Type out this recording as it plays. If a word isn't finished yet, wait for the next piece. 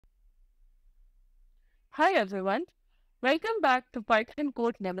Hi everyone, welcome back to Python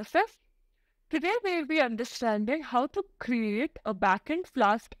Code Nemesis. Today we'll be understanding how to create a backend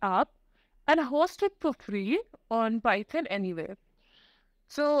Flask app and host it for free on PythonAnywhere.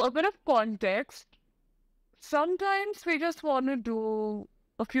 So a bit of context, sometimes we just want to do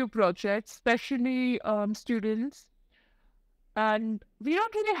a few projects, especially students, and we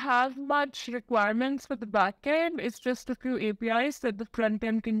don't really have much requirements for the backend. It's just a few APIs that the front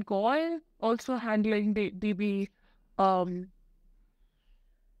end can call, also handling the DB um,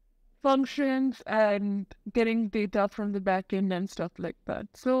 functions and getting data from the backend and stuff like that.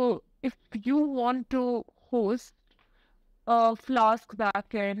 So if you want to host a Flask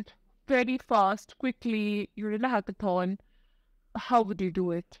backend very fast, quickly, you're in a hackathon, how would you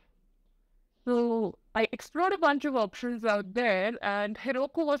do it? So I explored a bunch of options out there, and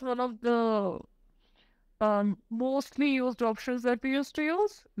Heroku was one of the mostly used options that we used to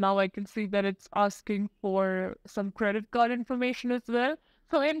use. Now I can see that it's asking for some credit card information as well.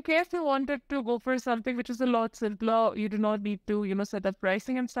 So in case you wanted to go for something which is a lot simpler, you do not need to, set up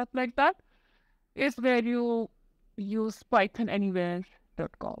pricing and stuff like that, is where you use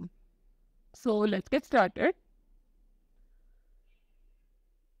pythonanywhere.com. So let's get started.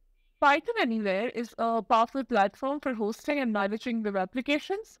 Python Anywhere is a powerful platform for hosting and managing web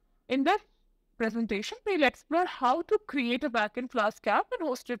applications. In this presentation, we'll explore how to create a backend Flask app and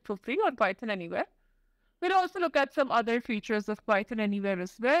host it for free on Python Anywhere. We'll also look at some other features of Python Anywhere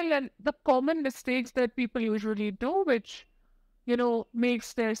as well and the common mistakes that people usually do, which,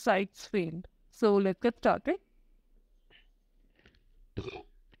 makes their sites fail. So let's get started.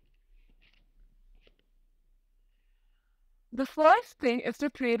 The first thing is to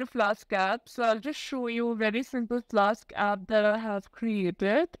create a Flask app. So I'll just show you a very simple Flask app that I have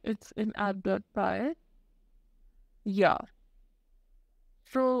created. It's in app.py. Yeah.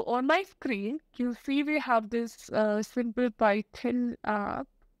 So on my screen, you see we have this simple Python app.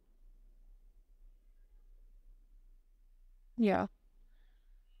 Yeah.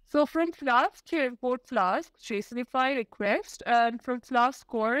 So from Flask, you import Flask, JSONify request, and from Flask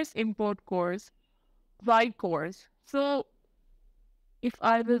cores, import cores, Y cores. So if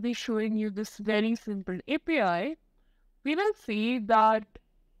I will be showing you this very simple API, we will see that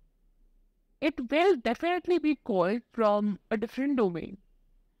it will definitely be called from a different domain.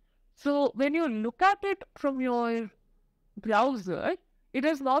 So when you look at it from your browser, it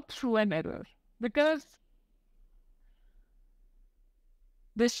is not through an error because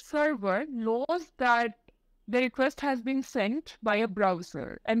this server knows that the request has been sent by a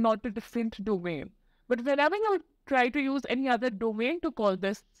browser and not a different domain. But whenever you try to use any other domain to call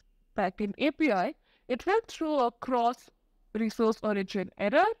this backend API, it will throw a cross resource origin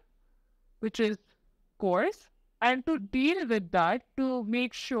error, which is coarse. And to deal with that, to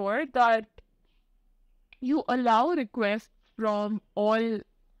make sure that you allow requests from all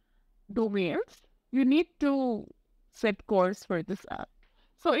domains, you need to set course for this app.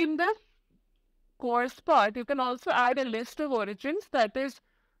 So in this course part, you can also add a list of origins, that is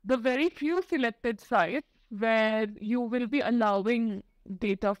the very few selected sites where you will be allowing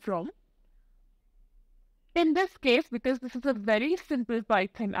data from. In this case, because this is a very simple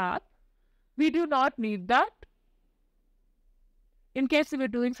Python app, we do not need that. In case you were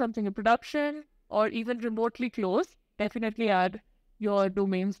doing something in production or even remotely close, definitely add your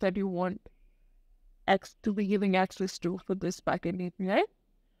domains that you want to be giving access to for this backend API.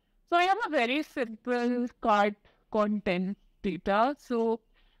 So I have a very simple cart content data. So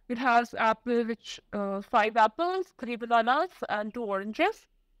it has apple, which 5 apples, 3 bananas, and 2 oranges.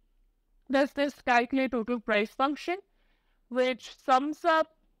 There's this calculate total price function, which sums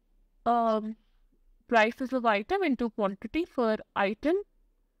up prices of item into quantity for item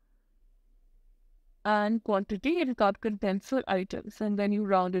and quantity in cart contents for items, and then you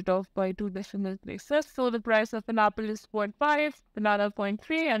round it off by 2 decimal places. So the price of an apple is 0.5, banana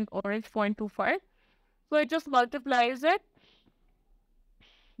 0.3, and orange 0.25. So it just multiplies it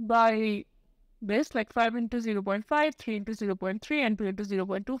by this, like 5 into 0.5, 3 into 0.3, and 2 into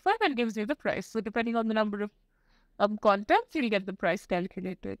 0.25, and gives you the price. So depending on the number of contents, you'll get the price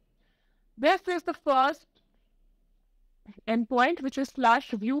calculated. This is the first endpoint, which is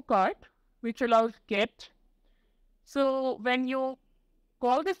 /viewCart, which allows get. So when you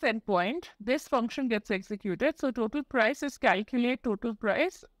call this endpoint, this function gets executed. So total price is calculate total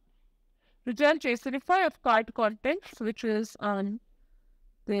price, return JSONify of cart contents, which is on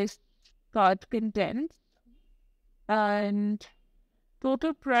this cart contents, and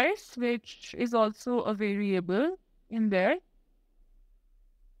total price, which is also a variable in there,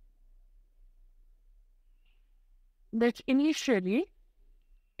 which initially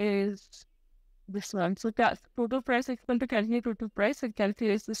is this one. So that's total price equal to calculate total price, and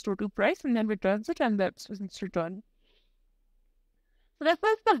calculates this total price and then returns it, and that's its return. So that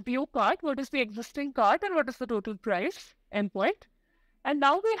was the view cart, what is the existing cart and what is the total price endpoint. And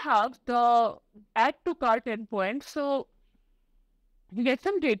now we have the add to cart endpoint. So you get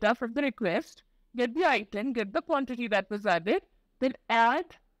some data from the request, get the item, get the quantity that was added, then add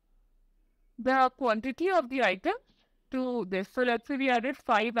the quantity of the item to this. So let's say we added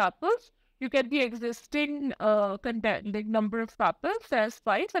 5 apples. You get the existing content, the number of apples as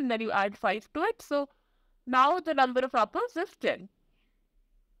 5, and then you add 5 to it. So now the number of apples is 10.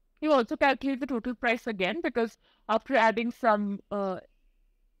 You also calculate the total price again, because after adding some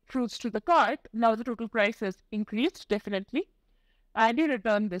fruits to the cart, now the total price has increased definitely, and you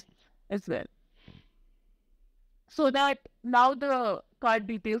return this as well. So that now the cart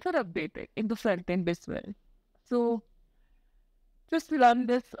details are updated in the front end as well. So just run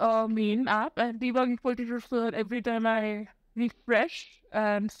this main app, and debug equal to refer every time I refresh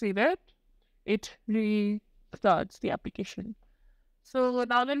and save it, it restarts the application. So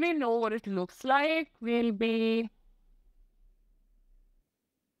now that we know what it looks like, we'll be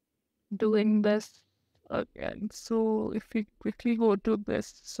doing this again. So if we quickly go to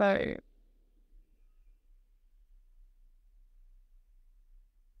this side,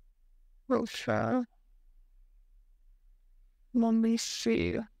 Rosha, let me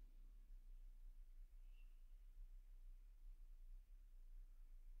see.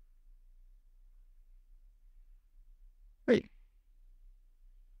 Wait.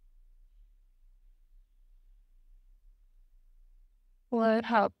 What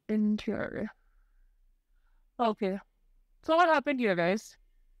happened here? Okay. So what happened here, guys?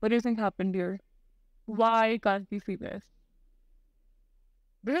 What do you think happened here? Why can't we see this?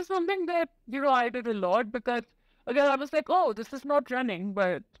 This is something that, I did a lot, because again, I was like, oh, this is not running,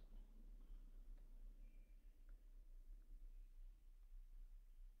 but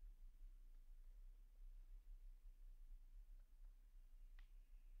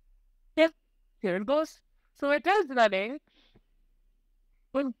yes, here it goes. So it is running.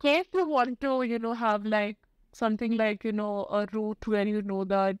 In case you want to, have like something like, a route where you know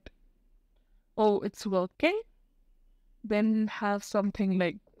that, oh, it's working, then have something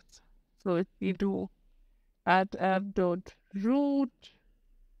like this. So if we do add app.root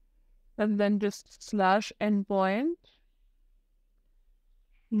and then just slash endpoint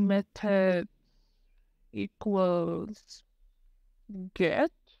method equals get,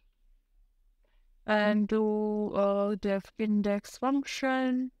 and do a def index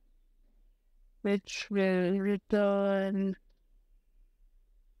function which will return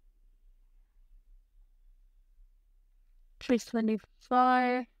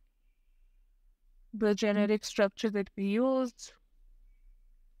 325, the generic structure that we used.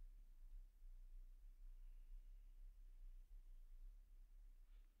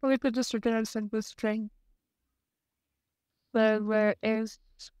 Or we could just return a simple string. Where is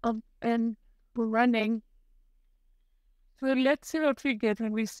and running. So let's see what we get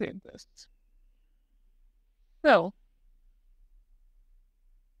when we save this. So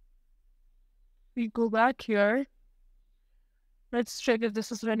we go back here. Let's check if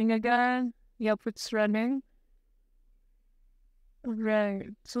this is running again. Yep, it's running. Right.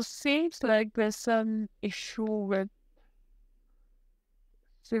 So seems like there's some issue with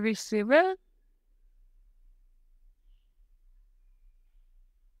the receiver.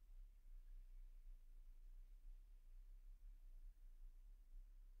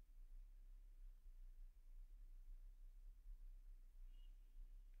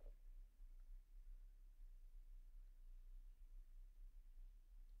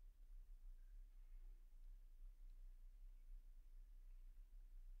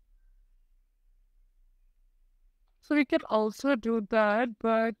 So we can also do that,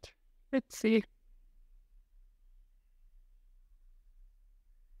 but let's see.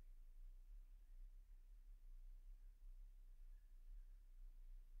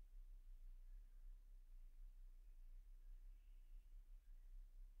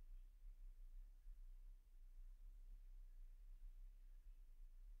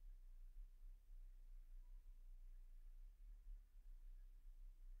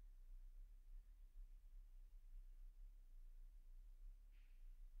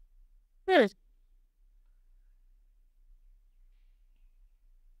 Yes.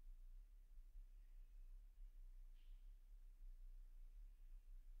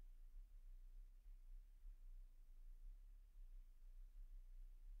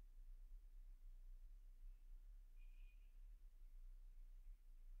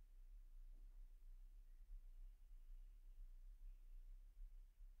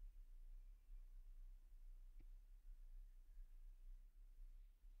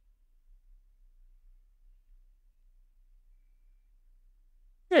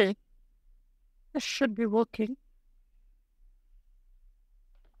 Okay, this should be working.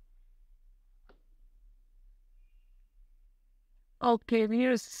 Okay,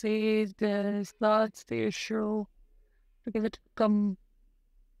 we see this. That's the issue. To give it come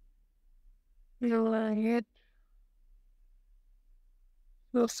right.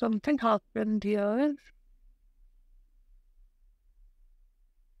 So something happened here.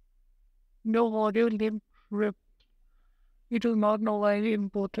 No audio link rip. We do not know why we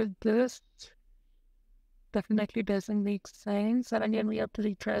imported this. Definitely doesn't make sense. And again, we have to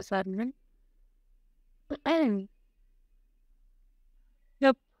retry as admin.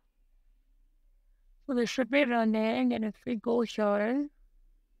 Yep. So this should be running. And if we go here,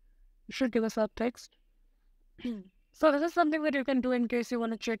 it should give us our text. So this is something that you can do in case you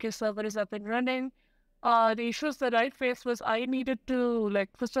want to check your server is up and running. The issues that I faced was I needed to,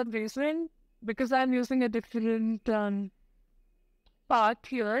 like, for some reason, because I'm using a different path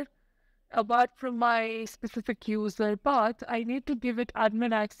here, apart from my specific user path, I need to give it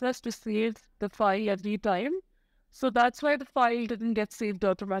admin access to save the file every time. So that's why the file didn't get saved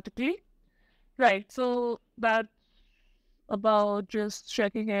automatically. Right, so that's about just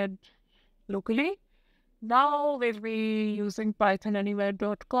checking it locally. Now we'll be using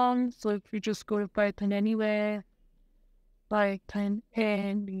PythonAnywhere.com. So if you just go to PythonAnywhere,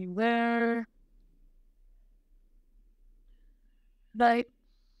 PythonAnywhere, right?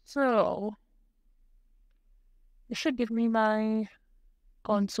 So it should give me my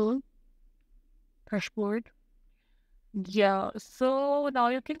console dashboard. Yeah, so now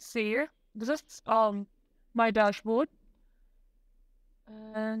you can see this is my dashboard,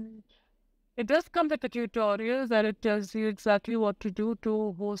 and it does come with a tutorial that it tells you exactly what to do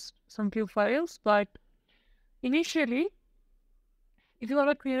to host some few files. But initially, if you want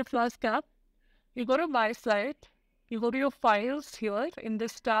to create a Flask app, you go to my site, you go to your files here in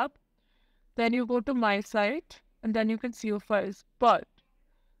this tab, then you go to my site, and then you can see your files. But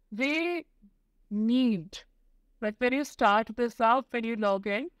they need, like when you start this up, when you log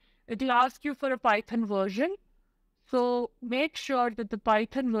in, it'll ask you for a Python version. So make sure that the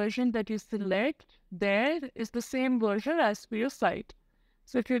Python version that you select there is the same version as for your site.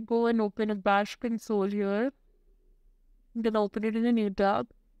 So if you go and open a bash console here, then open it in a new tab.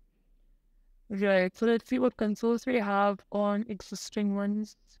 Right, so let's see what consoles we have on existing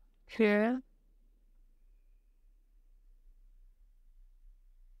ones here.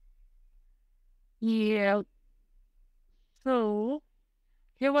 Yeah, so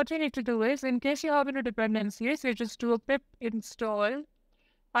here what you need to do is, in case you have any dependencies, you just do a pip install.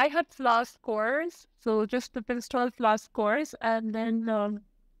 I had Flask cores, so just pip install Flask cores, and then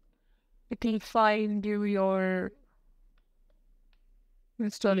it will find you your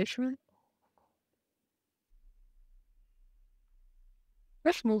installation.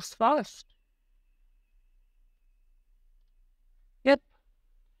 This moves fast. Yep,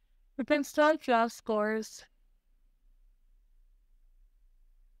 pip install Flask cores.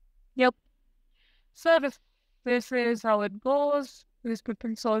 Yep, so this is how it goes. This pip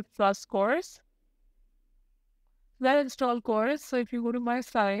install Flask cores. Then install cores. So if you go to my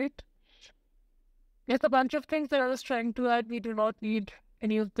site, there's a bunch of things that I was trying to add. We do not need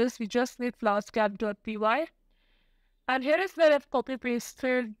any of this. We just need flask.py. And here is where I've copy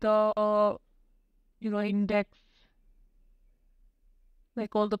pasted the index,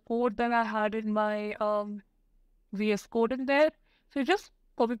 like all the code that I had in my VS Code in there. So you just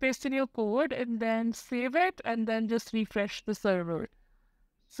copy paste in your code and then save it and then just refresh the server.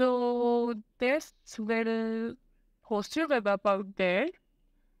 So this will host your web app out there.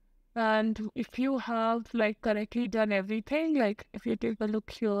 And if you have like correctly done everything, like if you take a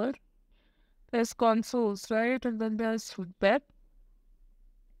look here, there's consoles, right? And then there's web.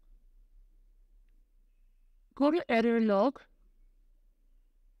 Go to error log.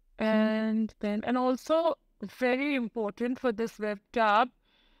 And also very important for this web tab,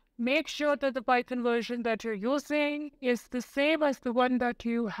 make sure that the Python version that you're using is the same as the one that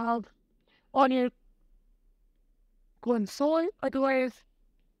you have on your console. Otherwise,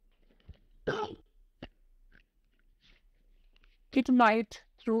 it might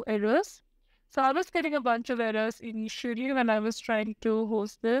throw errors. So I was getting a bunch of errors initially when I was trying to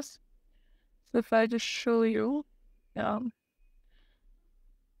host this. So if I just show you,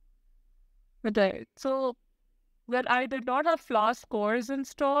 so when I did not have Flask cores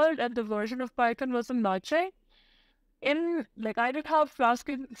installed and the version of Python wasn't matching, I did have Flask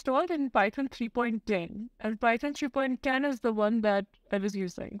installed in Python 3.10, and Python 3.10 is the one that I was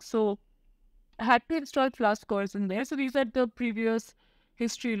using. So I had to install Flask cores in there. So these are the previous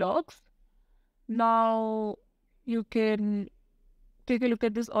history logs. Now you can take a look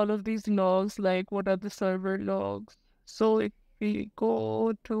at this, all of these logs, like what are the server logs. So if we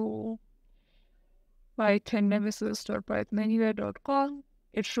go to pythonnemesis.pythonanywhere.com,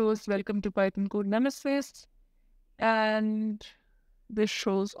 it shows welcome to Python Code Nemesis, and this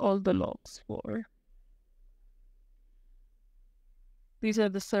shows all the logs for. These are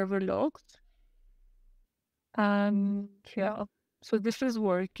the server logs. And yeah, so this is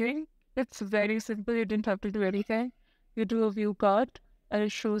working. It's very simple. You didn't have to do anything. You do a view cut and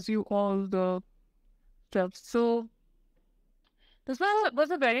it shows you all the stuff. So this was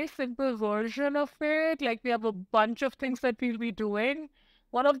a very simple version of it. Like we have a bunch of things that we'll be doing.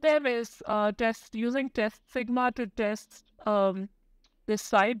 One of them is using test sigma to test this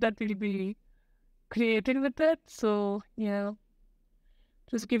site that we'll be creating with it. So yeah,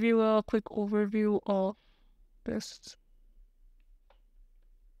 just give you a quick overview of this.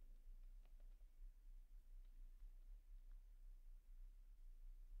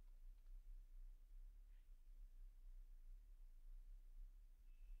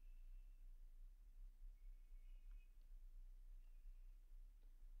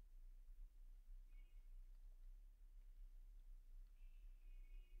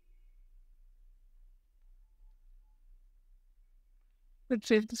 Let's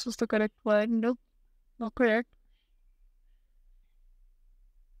see if this was the correct one. Nope, not correct.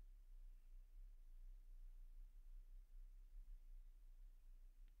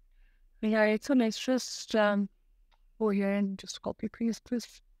 Yeah, it's so let's just go here and just copy paste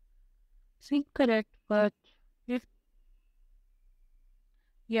this. It's incorrect, but if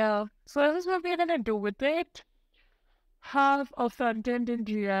yeah, so this is what we're gonna do with it. Have a front end in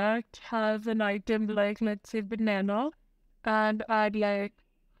React, have an item like let's say banana, and add like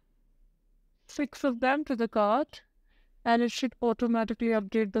 6 of them to the cart, and it should automatically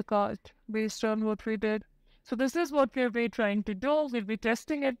update the cart based on what we did. So this is what we'll be trying to do. We'll be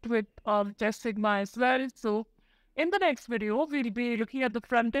testing it with test sigma as well. So in the next video, we'll be looking at the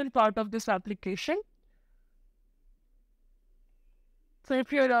front end part of this application. So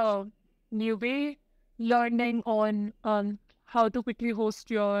if you're a newbie learning on how to quickly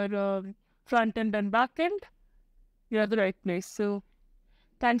host your front end and back end, you're at the right place. So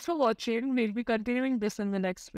thanks for watching. We'll be continuing this in the next video.